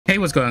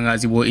what's going on,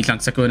 guys? Your boy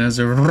Aegmox and this is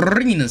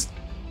Arena's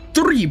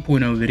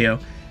 3.0 video.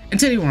 And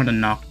today we're on a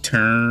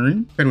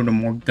Nocturne, paired with a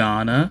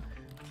Morgana.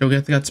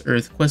 Shogat's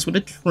Earth Quest with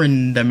a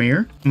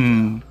Tryndamere.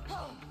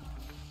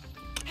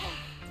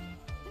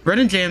 Bread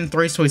and Jam,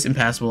 thrice twice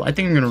impassable. I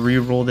think I'm gonna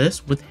re-roll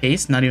this with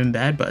haste, not even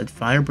bad, but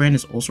Firebrand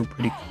is also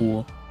pretty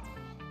cool.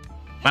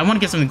 I want to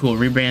get something cool,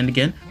 rebrand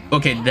again.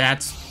 Okay,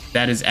 that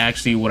is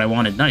actually what I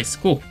wanted. Nice,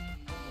 cool.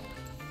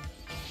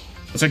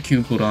 What's our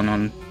Q cooldown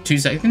on? 2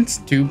 seconds?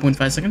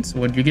 2.5 seconds?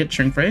 What did you get?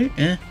 Shrink Fray?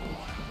 Eh.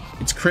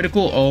 It's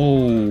critical.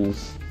 Oh,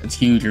 that's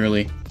huge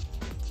early.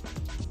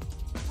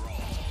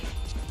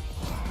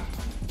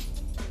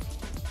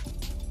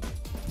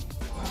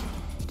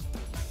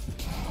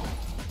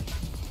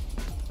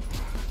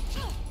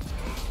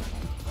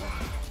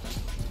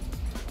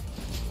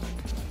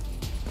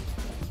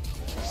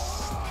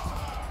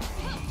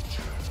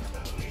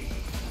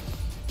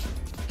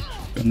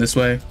 Going this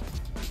way.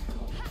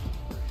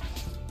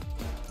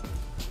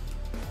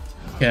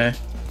 Okay.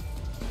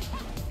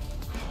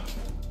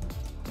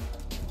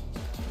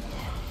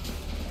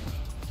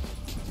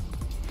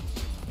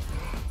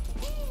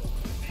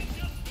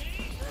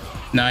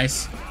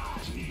 Nice.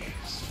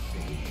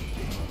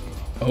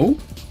 Oh.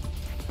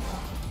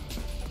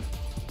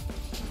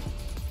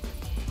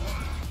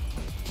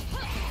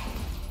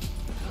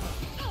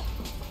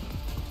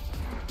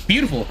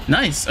 Beautiful.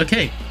 Nice.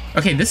 Okay.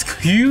 Okay, this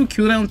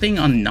cooldown thing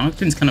on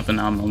Nocturne's kind of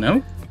phenomenal,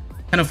 no?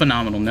 Kind of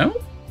phenomenal, no?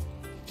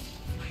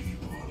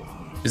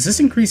 Does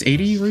this increase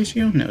 80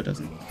 ratio? No, it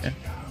doesn't. Okay.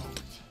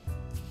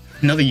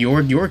 Another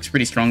York. York's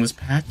pretty strong this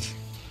patch.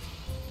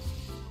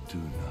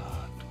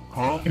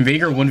 Can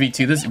Veigar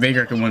 1v2 this?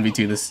 Veigar can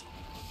 1v2 this.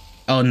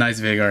 Oh, nice,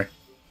 Veigar.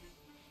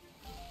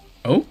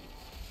 Oh?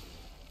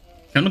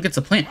 General gets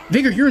a plant.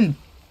 Veigar, you're in...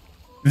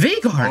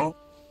 Veigar!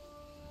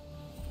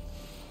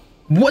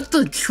 What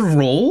the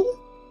troll?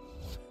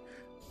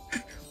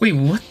 Wait,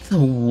 what the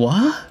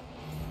what?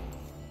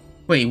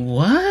 Wait,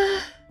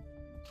 what?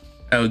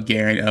 Oh,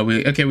 Garen. Oh,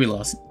 we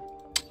lost.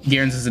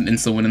 Garen's is an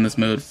instant win in this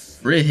mode.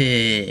 Frick.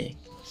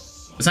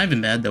 It's not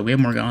even bad though. We have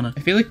Morgana. I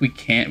feel like we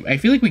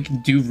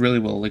can do really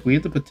well. Like we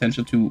have the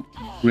potential to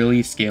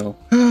really scale.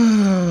 But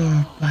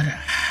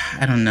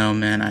I don't know,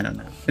 man. I don't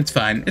know. It's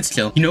fine. It's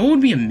chill. You know what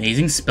would be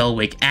amazing?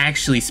 Spellwake.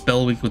 Actually,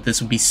 Spellwake with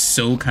this would be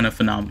so kind of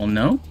phenomenal.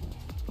 No?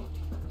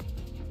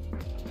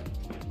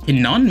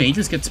 Can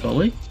non-mages get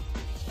Spellwake?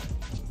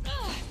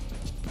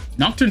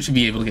 Nocturne should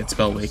be able to get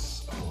Spellwake.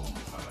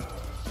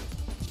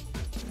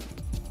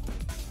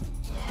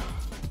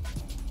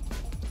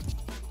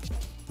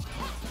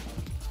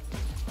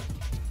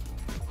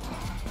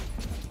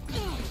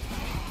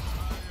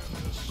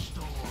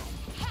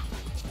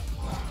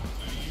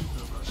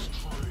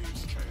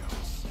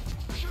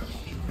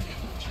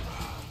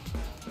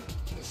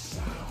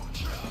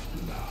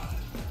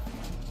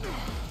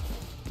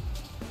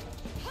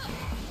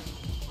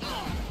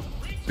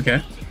 Okay.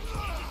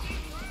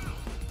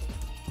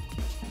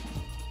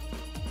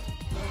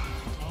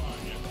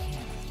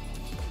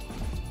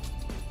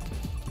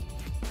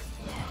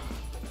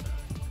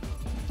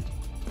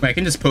 Wait, I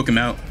can just poke him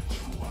out.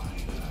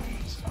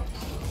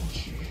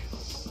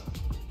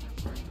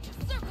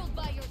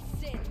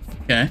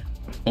 Okay.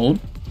 Hold.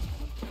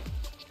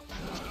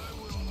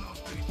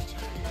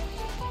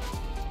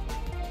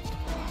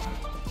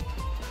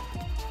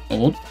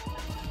 Hold.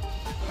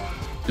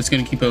 Just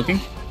gonna keep poking.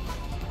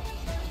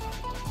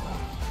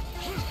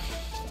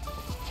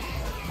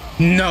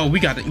 No, we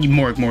got it.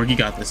 Morg, you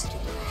got this.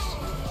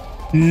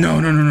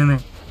 No.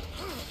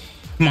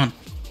 Come on.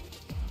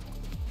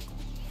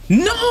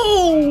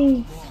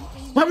 No!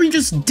 Why were you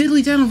just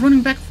diddly down and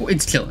running back for?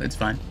 It's kill. It's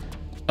fine.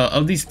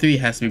 Of these three,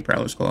 it has to be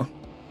Prowler's Claw.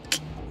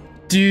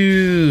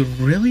 Dude,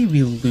 really?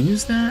 We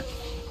lose that?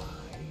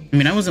 I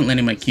mean, I wasn't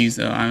landing my Qs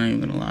though. I'm not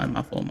even gonna lie.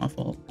 My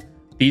fault.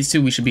 These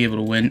two, we should be able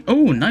to win.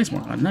 Oh, nice,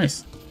 Morgan.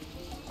 Nice.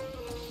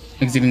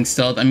 Exiting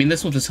stealth. I mean,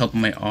 this will just help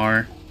my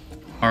R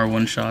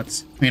one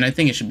shots. I mean, I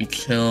think it should be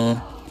chill.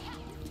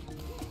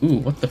 Ooh,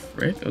 what the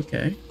frick?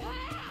 Okay.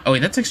 Oh,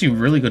 wait, that's actually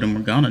really good in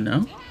Morgana,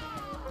 no?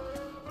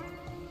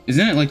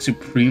 Isn't it, like,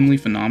 supremely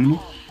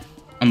phenomenal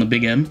on the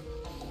Big M?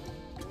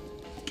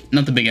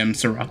 Not the Big M,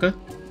 Soraka.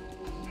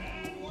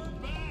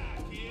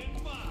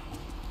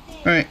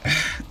 Alright,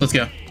 let's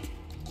go.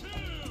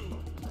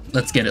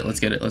 Let's get it.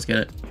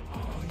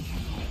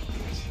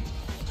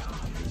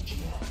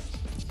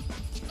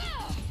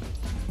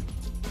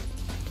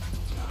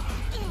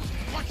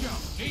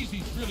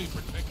 Really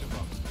protective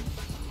of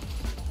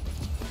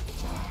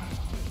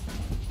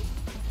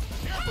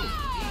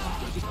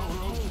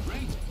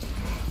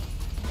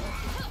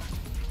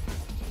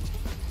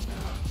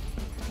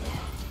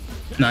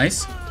it.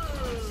 Nice.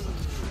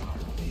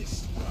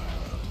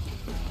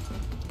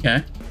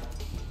 Okay.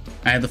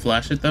 I had to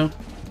flash it though.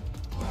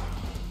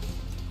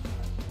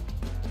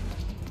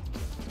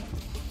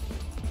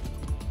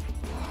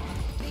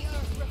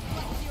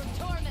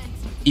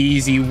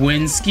 Easy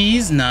win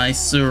skis. Nice,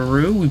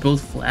 Saru. We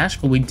both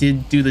flashed, but we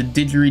did do the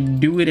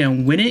didgeridoo it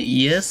and win it.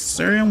 Yes,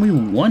 sir, and we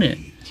won it.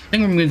 I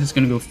think we're just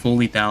going to go full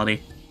lethality.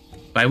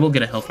 But I will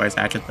get a Hellfire's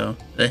Hatchet though.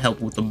 That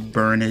help with the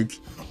burnage.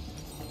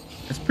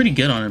 That's pretty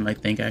good on him, I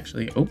think,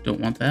 actually. Oh, don't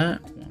want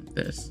that. Want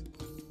this.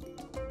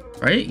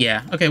 Right?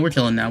 Yeah. Okay, we're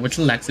chilling now. We're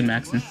chillaxing,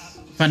 maxing.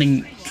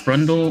 Finding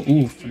Trundle.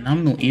 Ooh,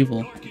 Phenomenal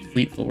Evil.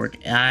 Fleet footwork.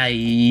 Ah,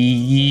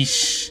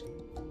 yeesh.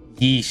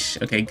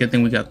 Yeesh. Okay, good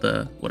thing we got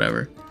the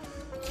whatever.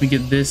 We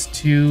get this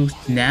too.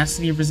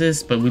 Tenacity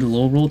resist, but we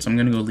low rolled, so I'm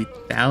gonna go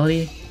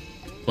Lethality.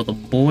 Well, the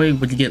boy,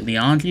 would you get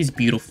Leandri's?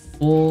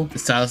 Beautiful. The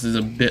Silas is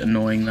a bit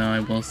annoying though, I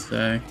will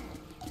say.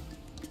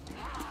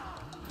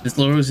 This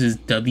lowers his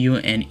W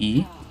and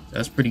E. So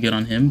that's pretty good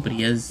on him, but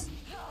he has...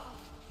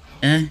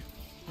 He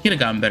could have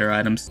gotten better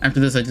items. After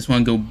this, I just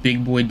want to go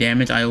big boy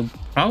damage. I'll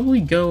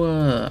probably go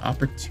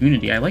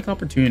Opportunity. I like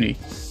Opportunity,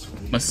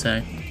 must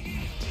say.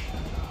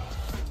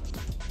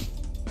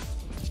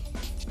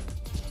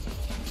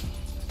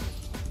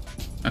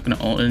 Not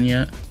gonna ult in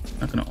yet.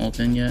 Not gonna ult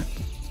in yet.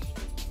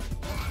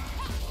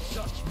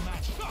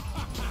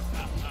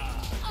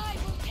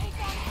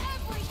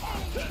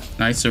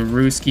 Nice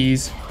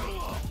Aruskis.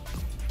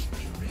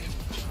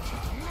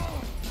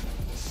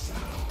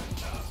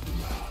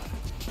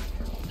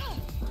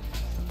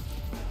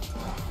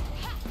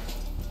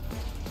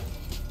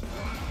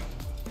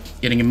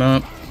 Getting him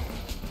up.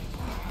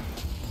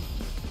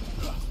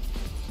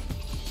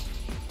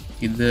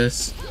 Need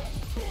this.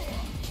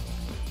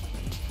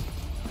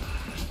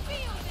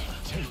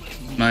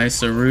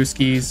 Nice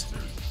Aruskis.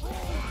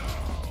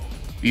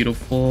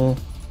 Beautiful.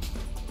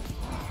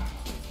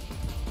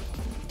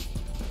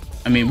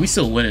 I mean, we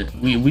still win it.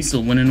 We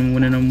still winning them.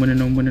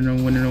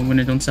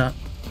 Don't stop.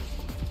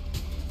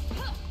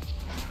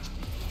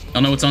 I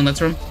don't know what song that's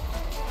from.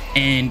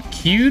 And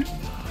Cued.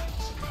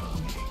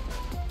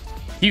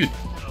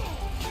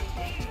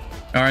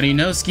 Already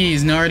no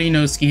skis.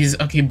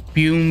 Okay,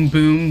 boom,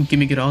 boom. Give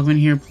me a good augment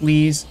here,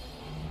 please.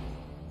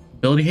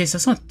 Ability haste.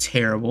 That's not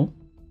terrible.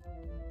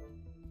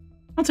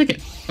 I'll take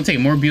it.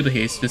 More ability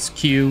haste. Just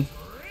Q.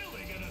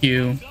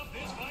 Still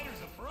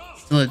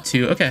at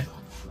 2. Okay.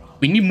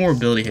 We need more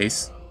ability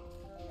haste.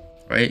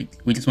 Right?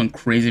 We just want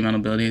crazy amount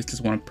of ability haste.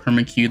 Just want to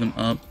perma Q them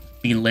up.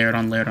 Be layered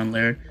on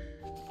layered.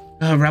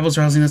 Rabbles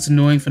Rousing. That's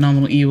annoying.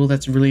 Phenomenal Evil.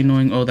 That's really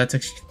annoying. Oh, that's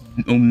actually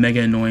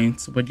mega annoying.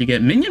 So what'd you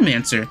get? Minion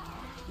Mancer.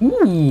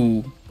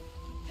 Ooh.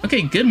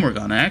 Okay, good,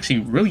 Morgana. Actually,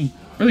 really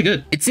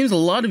good. It seems a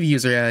lot of you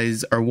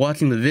guys are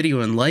watching the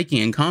video and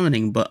liking and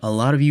commenting, but a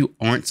lot of you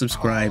aren't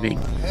subscribing.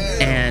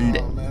 And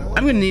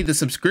I'm gonna need the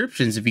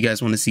subscriptions if you guys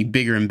want to see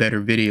bigger and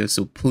better videos.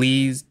 So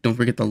please don't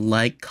forget to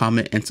like,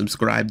 comment, and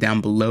subscribe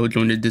down below.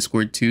 Join the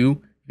Discord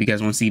too if you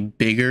guys want to see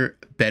bigger,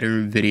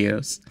 better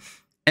videos.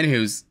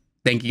 Anywho's,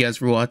 thank you guys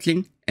for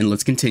watching, and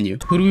let's continue.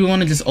 Who do we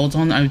want to just ult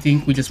on? I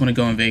think we just want to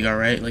go on Veigar,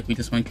 right? Like, we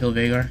just want to kill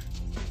Veigar.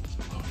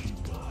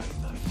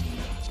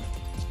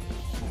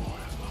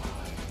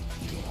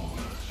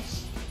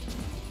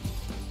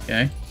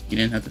 Okay, you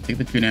didn't have to take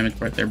the 2 damage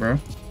part there, bro.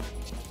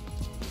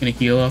 Gonna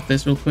heal off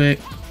this real quick.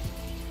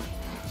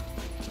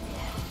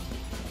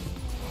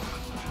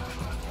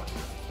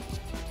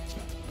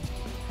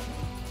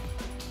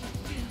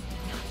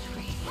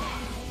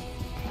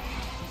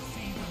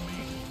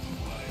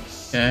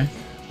 Okay.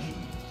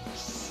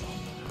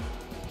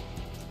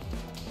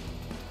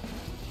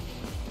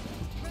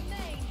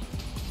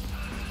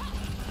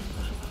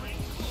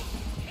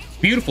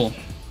 Beautiful.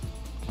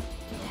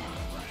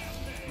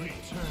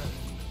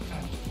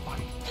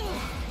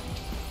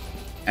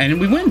 And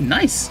we win.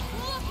 Nice.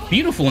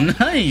 Beautiful.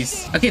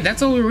 Nice. Okay,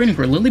 that's all we were waiting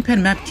for. Lily Pad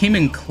map came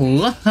in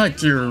clutch.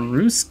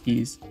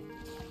 Rooskies.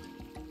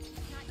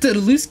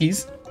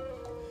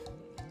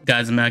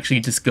 Guys, I'm actually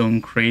just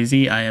going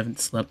crazy. I haven't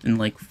slept in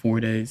like 4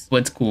 days. But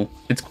it's cool.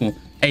 It's cool.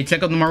 Hey,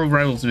 check out the Marvel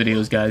Rivals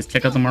videos, guys.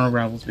 Check out the Marvel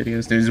Rivals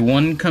videos. There's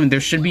one coming.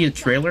 There should be a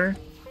trailer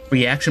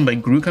reaction by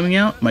Groot coming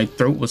out. My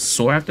throat was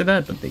sore after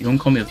that, but they don't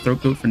call me a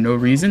throat goat for no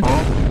reason.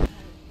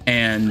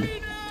 And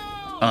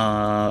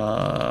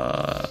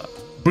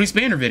Bruce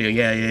Banner video.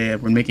 Yeah.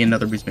 We're making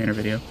another Bruce Banner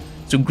video.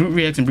 So Groot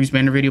reacts and Bruce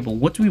Banner video, but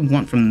what do we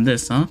want from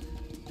this, huh?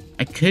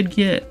 I could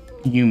get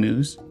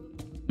Yumu's,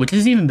 which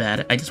isn't even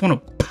bad. I just want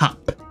to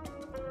pop.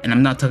 And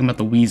I'm not talking about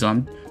the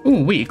Weezon.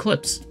 Oh, wait,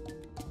 Eclipse.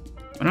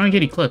 Why don't I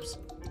get Eclipse?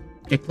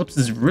 Eclipse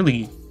is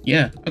really...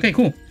 Yeah. Okay,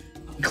 cool.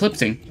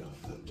 Eclipsing.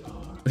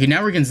 Okay,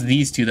 now we're against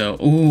these two, though.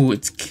 Oh,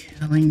 it's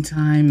killing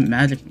time.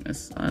 Magic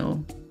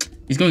Missile.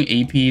 He's going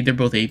AP. They're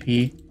both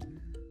AP.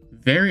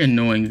 Very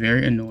annoying.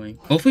 Very annoying.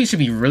 Hopefully, it should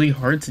be really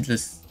hard to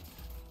just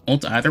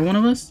ult either one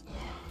of us.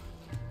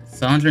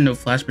 Sandra, no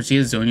flash, but she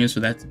has Zonia, so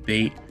that's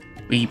bait.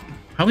 We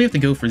probably have to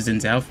go for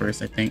Xin Zhao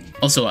first, I think.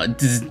 Also,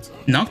 does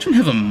Nocturne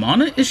have a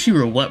mana issue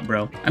or what,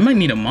 bro? I might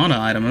need a mana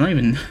item. I'm not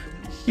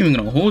even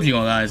gonna hold you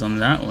all eyes on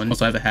that one.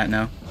 Also, I have a hat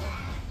now.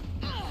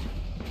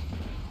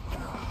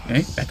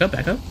 Okay, back up.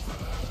 Back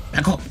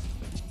up.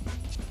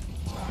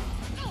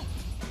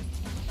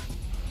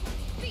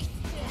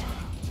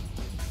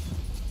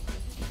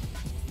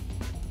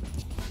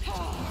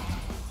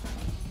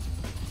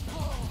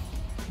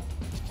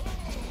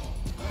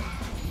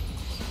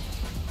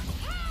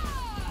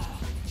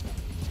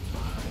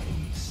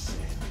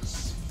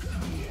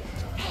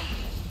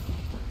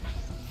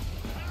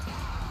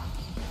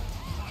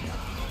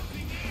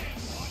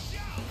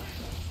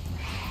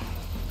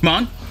 Come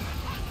on.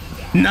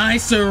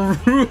 Nice.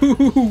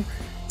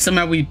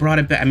 Somehow we brought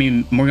it back. I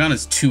mean,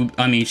 Morgana's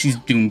she's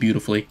doing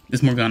beautifully.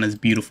 This Morgana is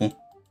beautiful.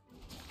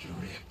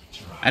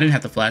 I didn't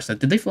have to flash that.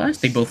 Did they flash?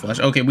 They both flashed.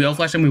 Okay, we all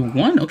flashed and we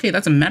won. Okay,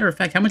 that's a matter of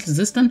fact. How much is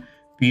this done?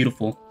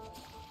 Beautiful.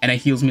 And it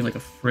heals me like a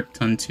frick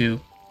ton too.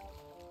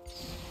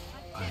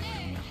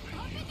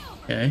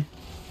 Okay.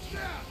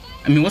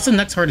 I mean, what's the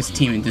next hardest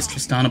team? Is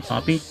Tristana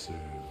Poppy?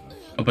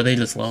 Oh, but they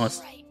just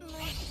lost.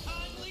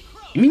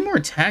 You need more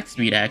attack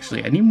speed,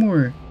 actually. I need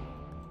more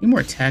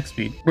attack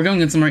speed. We're going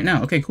against them right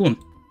now. Okay, cool.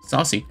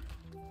 Saucy.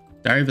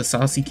 Diary of a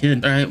Saucy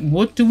Kid. Alright,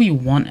 what do we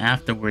want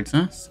afterwards,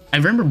 huh? I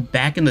remember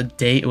back in the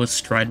day, it was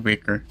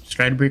Stridebreaker.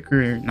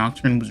 Stridebreaker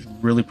Nocturne was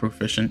really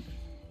proficient.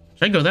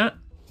 Should I go that?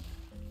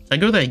 Should I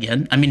go that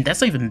again? I mean,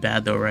 that's not even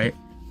bad though, right?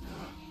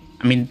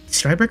 I mean,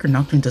 Stridebreaker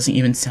Nocturne doesn't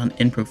even sound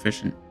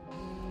improficient.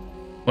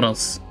 What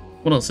else?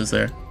 What else is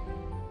there?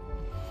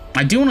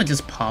 I do want to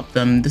just pop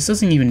them. This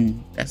doesn't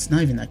even... That's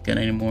not even that good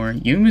anymore.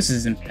 Yumus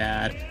isn't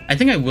bad. I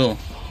think I will.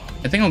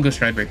 I think I'll go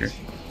Stridebreaker.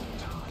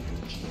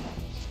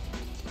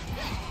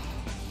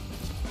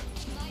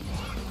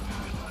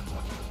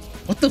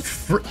 What the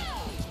fr...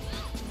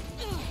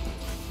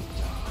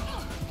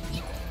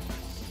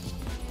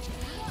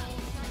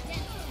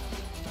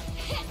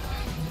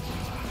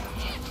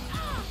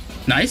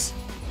 Nice.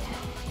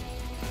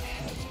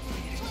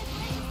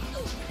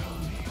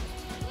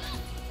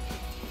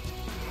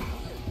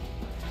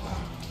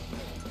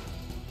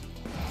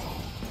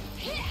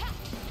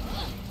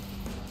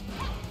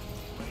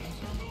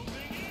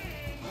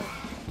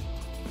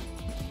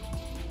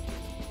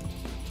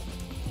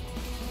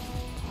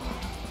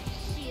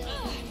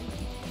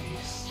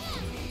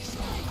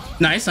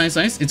 Nice, nice,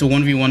 nice. It's a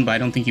 1v1, but I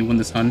don't think you win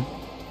this, hun.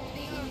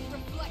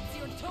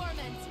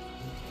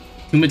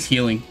 Too much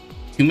healing.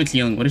 Too much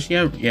healing. What does she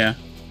have? Yeah.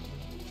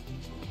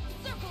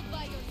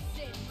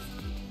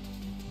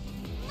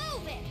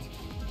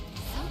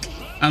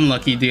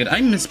 Unlucky, dude.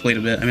 I misplayed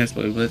a bit.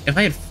 If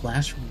I had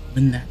flash, we would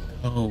win that.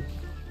 Oh.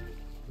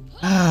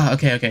 Ah,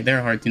 okay, okay. They're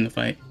a hard team to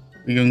fight.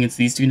 We're going against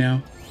these two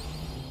now.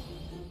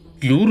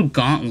 Jeweled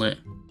Gauntlet.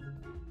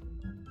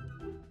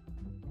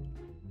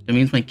 That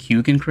means my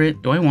Q can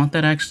crit. Do I want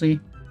that, actually?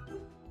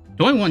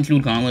 Do I want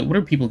Jeweled Gauntlet? What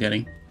are people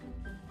getting?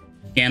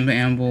 Gamba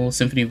Anvil,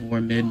 Symphony of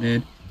War,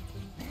 mid.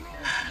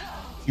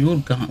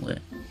 Jeweled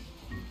Gauntlet.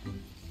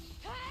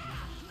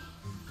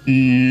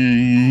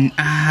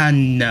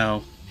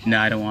 No. No,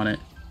 I don't want it.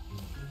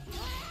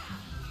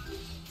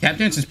 Tap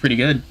Dance is pretty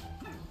good.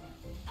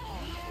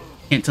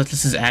 Can't Touch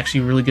This is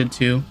actually really good,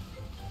 too.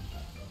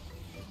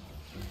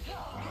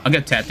 I'll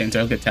get Tap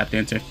Dancer.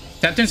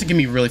 Tap Dancer can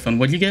be really fun.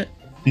 What'd you get?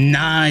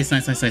 Nice,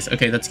 nice, nice, nice.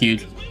 Okay, that's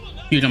huge.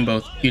 Huge on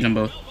both. Huge on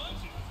both.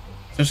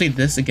 Especially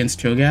this against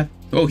Cho'Gath.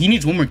 Oh, he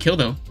needs one more kill,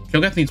 though.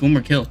 Cho'Gath needs one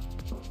more kill.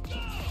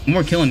 One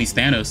more kill and he's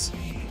Thanos.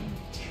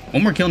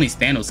 One more kill and he's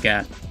Thanos,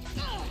 scat.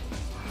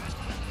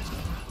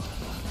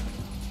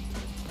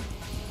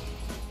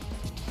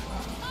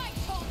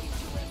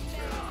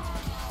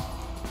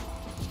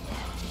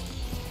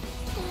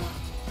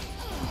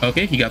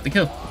 Okay, he got the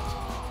kill.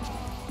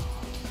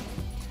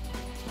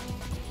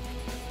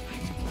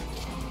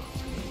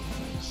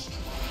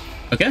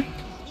 Okay.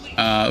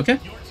 Okay.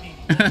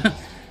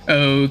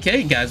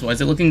 Okay, guys, why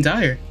is it looking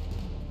dire?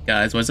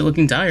 I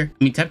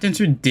mean, Tap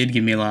Dancer did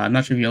give me a lot. I'm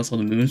not sure if you all saw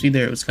the movement speed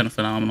there. It was kind of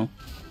phenomenal.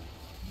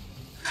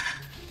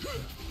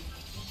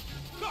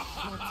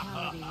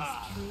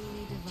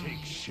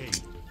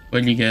 What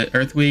did you get?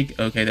 Earthquake?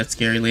 Okay, that's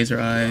scary. Laser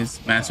Eyes,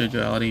 Master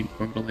Duality,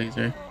 Orbital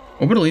Laser.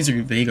 Orbital Laser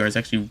Veigar is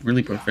actually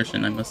really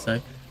proficient, I must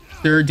say.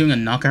 They're doing a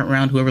knockout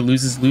round. Whoever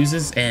loses,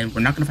 loses. And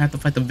we're not going to have to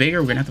fight the Veigar.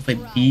 We're going to have to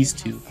fight these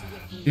two.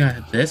 We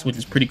got this, which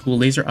is pretty cool.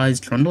 Laser Eyes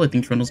Trundle. I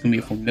think Trundle's going to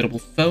be a formidable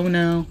foe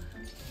now.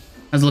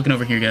 How's it looking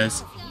over here,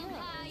 guys?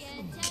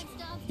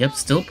 Yep,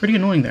 still pretty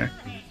annoying there.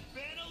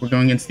 We're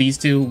going against these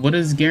two. What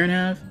does Garen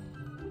have?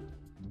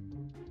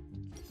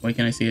 Why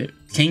can't I see it?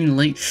 Chain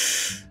Light.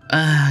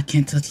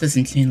 Can't touch this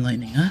in Chain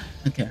Lightning, huh?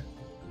 Okay.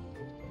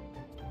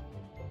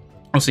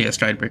 Also, yeah,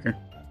 Stridebreaker.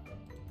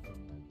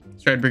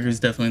 Stridebreaker is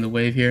definitely the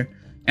wave here.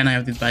 And I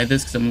have to buy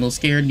this because I'm a little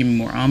scared. Give me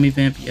more Omni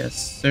Vamp.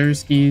 Yes, sir,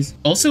 skis.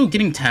 Also,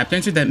 getting Tap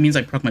Dancer, that means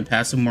I proc my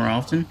passive more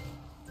often.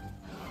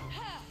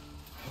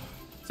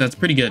 So that's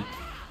pretty good.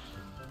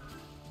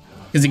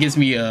 Because it gives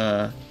me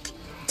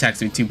attack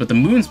speed too. But the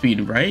movement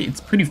speed, right?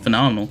 It's pretty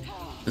phenomenal.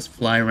 Just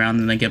fly around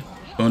and then get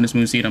bonus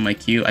move speed on my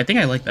Q. I think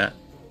I like that.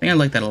 I think I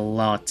like that a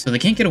lot. So they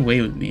can't get away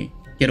with me.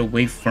 Get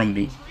away from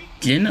me.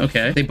 Jin,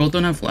 okay. They both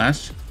don't have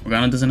flash.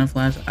 Morgana doesn't have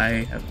flash.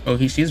 I have... Oh,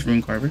 she's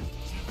Rune Carver.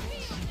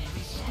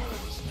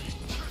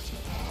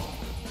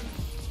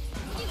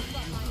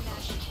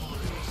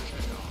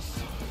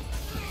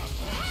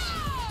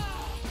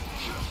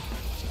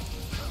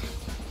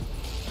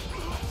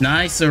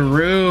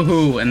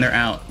 Nice-a-roo! And they're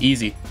out.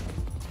 Easy.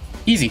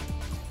 Easy.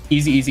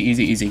 Easy, easy,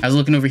 easy, easy. I was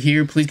looking over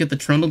here. Please get the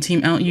Trundle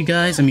team out, you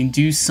guys. I mean,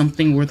 do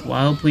something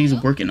worthwhile. Please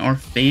work in our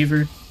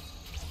favor.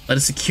 Let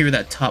us secure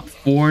that top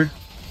 4.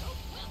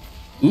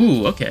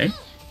 Ooh, okay.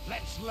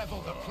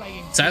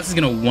 Sylas is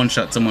gonna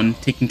one-shot someone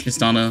taking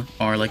Tristana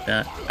R like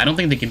that. I don't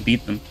think they can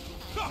beat them.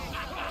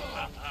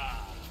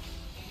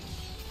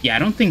 Yeah, I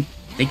don't think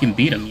they can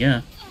beat him.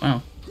 Yeah,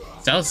 wow.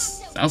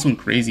 Sylas went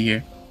crazy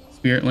here.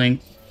 Spirit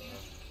Link.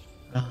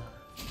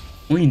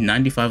 Only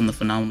 95 on the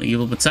Phenomenal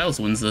Evil, but Sylas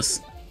wins this.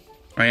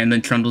 Right, and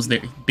then Trundle's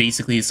there,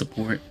 basically his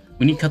support.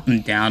 We need to cut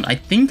them down. I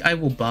think I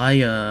will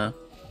buy,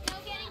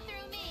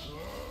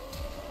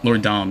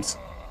 Lord Doms.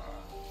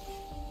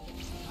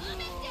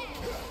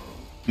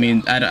 I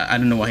mean, I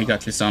don't know why he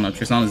got Tristana.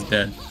 Tristana's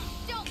dead.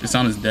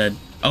 Tristana's dead.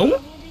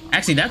 Oh?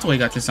 Actually, that's why he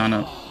got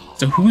Tristana.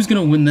 So who's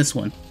gonna win this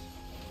one?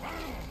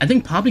 I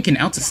think Poppy can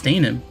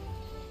out-sustain him.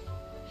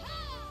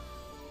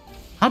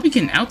 Poppy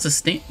can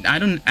out-sustain... I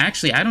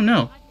don't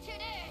know.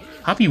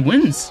 Poppy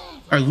wins.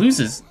 Or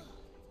loses.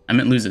 I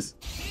meant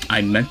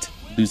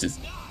loses.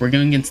 We're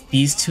going against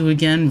these two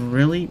again?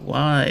 Really?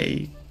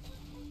 Why?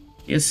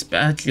 He has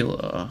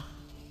spatula.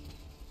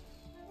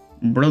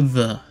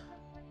 Brother,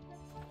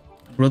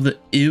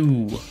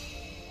 ew.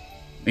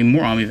 I mean,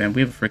 more Omnivamp.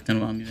 We have a frick ton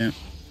of Omnivamp.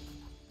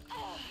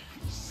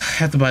 I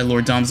have to buy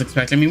Lord Dom's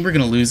Expect. I mean, we're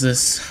gonna lose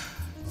this.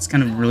 It's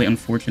kind of really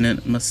unfortunate,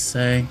 I must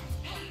say.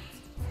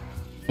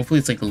 Hopefully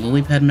it's like a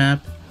lily pad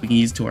map. We can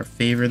use it to our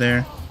favor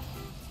there.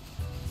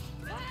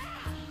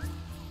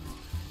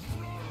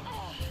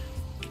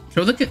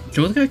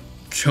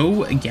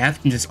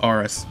 Gath can just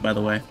R us, by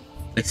the way.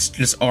 Like,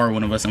 just R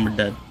one of us and we're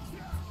dead.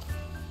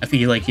 I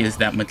feel like he has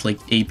that much like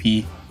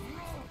AP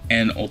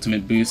and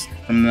ultimate boost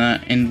from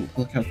that. And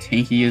look how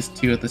tanky he is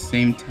too at the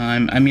same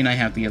time. I mean, I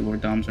have to get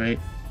Lord Doms, right?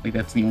 Like,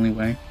 that's the only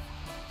way.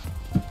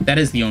 That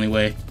is the only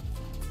way.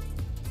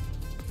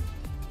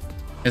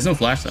 There's no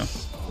flash though.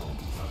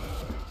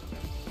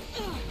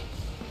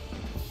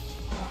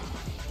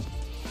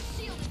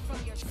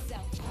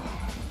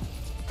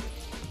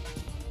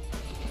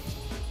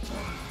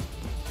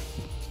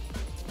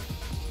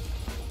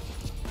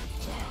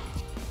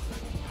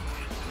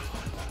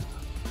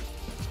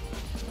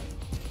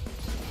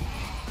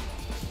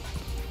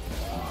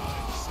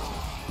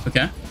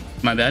 Okay,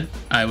 my bad.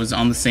 I was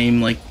on the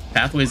same, like,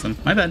 pathways then.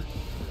 My bad.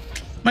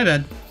 My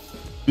bad.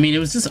 I mean, it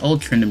was just all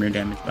Tryndamere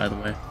damage, by the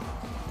way.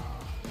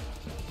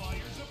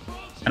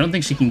 I don't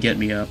think she can get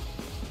me up.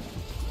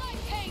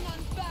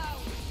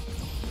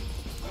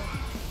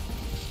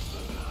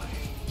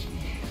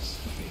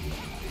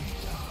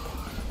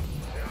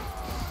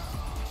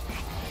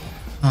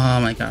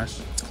 Oh my gosh.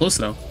 It's close,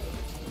 though.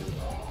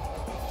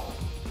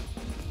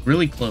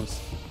 Really close.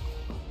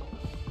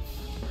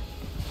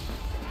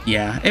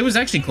 Yeah, it was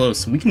actually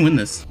close. We can win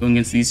this. Going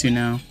against these two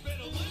now.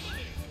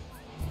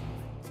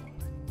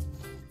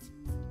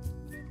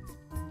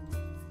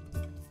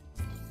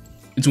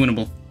 It's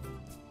winnable.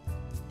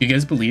 You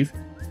guys believe?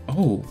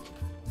 Oh.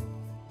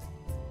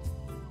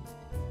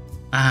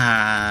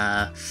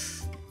 Ah.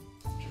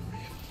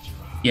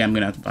 Yeah, I'm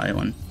gonna have to buy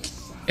one.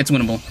 It's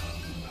winnable.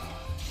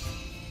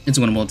 It's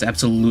winnable. It's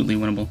absolutely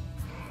winnable.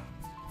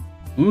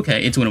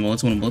 Okay, it's winnable.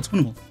 It's winnable. It's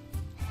winnable.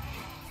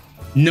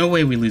 No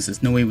way we lose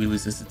this. No way we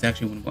lose this. It's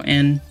actually winnable.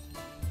 And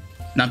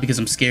not because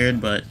I'm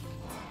scared, but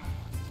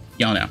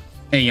y'all know.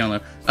 Hey, y'all know.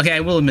 Okay, I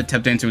will admit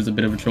Temp Dancer was a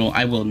bit of a troll.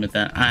 I will admit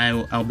that.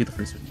 I'll be the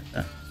first to admit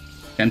that.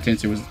 Temp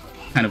Dancer was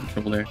kind of a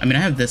trouble there. I mean,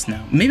 I have this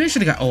now. Maybe I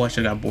should have got... Oh, I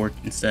should have got Bork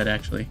instead,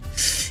 actually.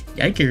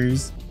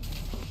 Yikers.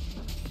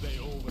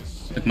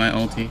 Took my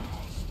ulti.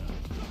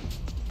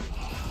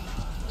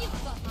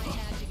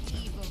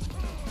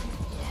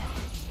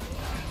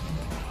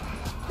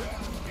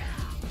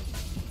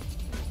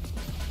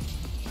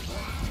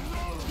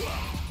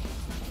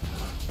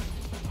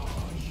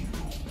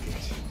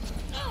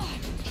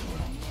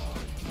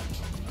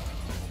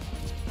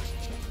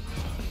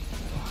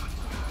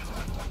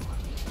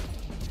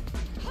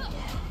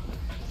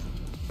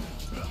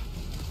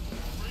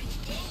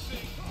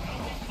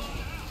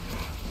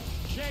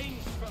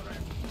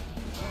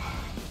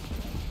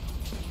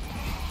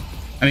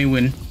 I mean,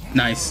 win.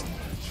 Nice.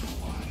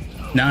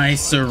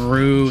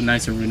 Nice-a-roo.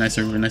 Nice-a-roo,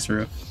 nice-a-roo,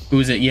 nice-a-roo. Who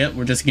is it? Yep,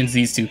 we're just against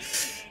these two.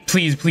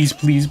 Please, please,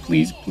 please,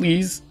 please,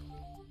 please.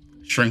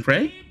 Shrink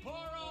Ray?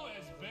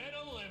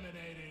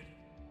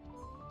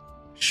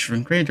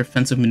 Shrink Ray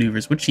defensive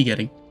maneuvers. What's she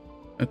getting?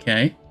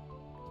 Okay.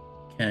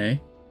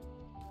 Okay.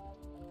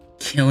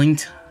 Killing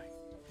time.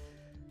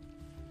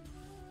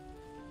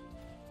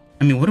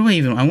 I mean, what do I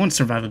even... I want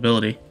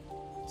survivability.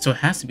 So it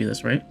has to be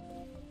this, right?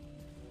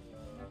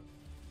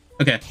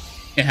 Okay.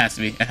 It has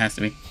to be. It has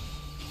to be.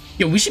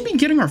 Yo, we should be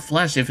getting our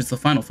flash if it's the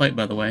final fight,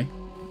 by the way.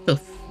 What the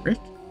frick?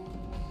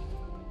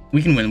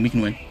 We can win. We can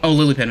win. Oh,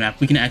 lily pad map.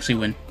 We can actually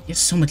win. He has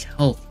so much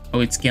health. Oh,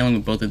 it's scaling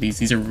with both of these.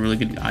 These are really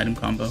good item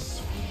combo.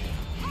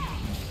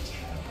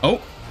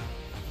 Oh.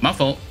 My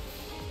fault.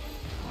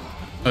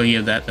 Oh, you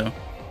have that, though.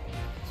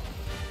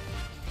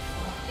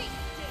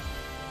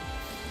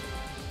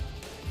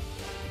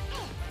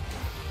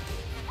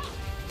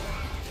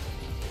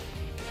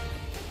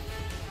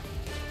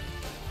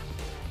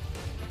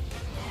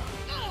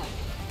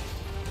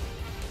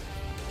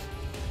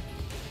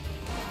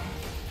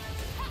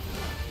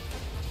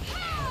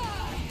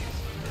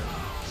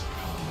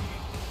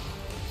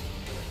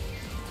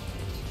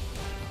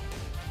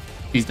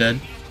 He's dead.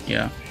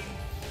 Yeah.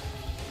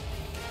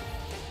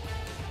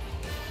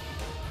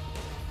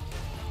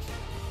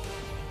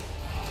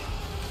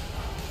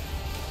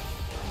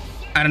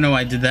 I don't know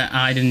why I did that.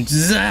 I didn't.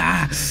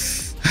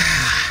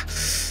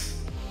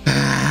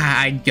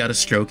 I got a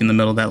stroke in the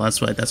middle of that last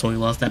fight. That's why we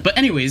lost that. But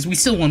anyways, we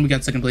still won. We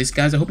got second place,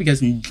 guys. I hope you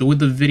guys enjoyed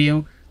the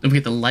video. Don't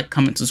forget to like,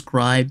 comment,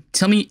 subscribe.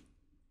 Tell me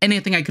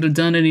anything I could have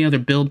done, any other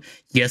build.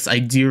 Yes, I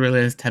do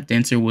realize Tap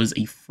Dancer was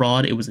a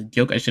fraud. It was a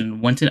joke. I shouldn't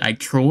have wanted. I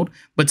trolled,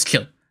 but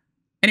still.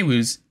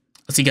 Anyways,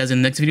 I'll see you guys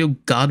in the next video.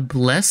 God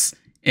bless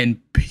and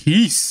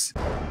peace.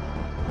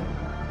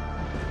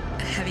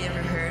 Have you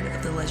ever heard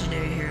of the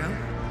legendary hero?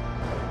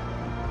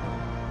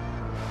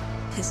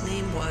 His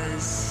name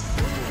was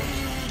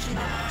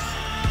Aegmox.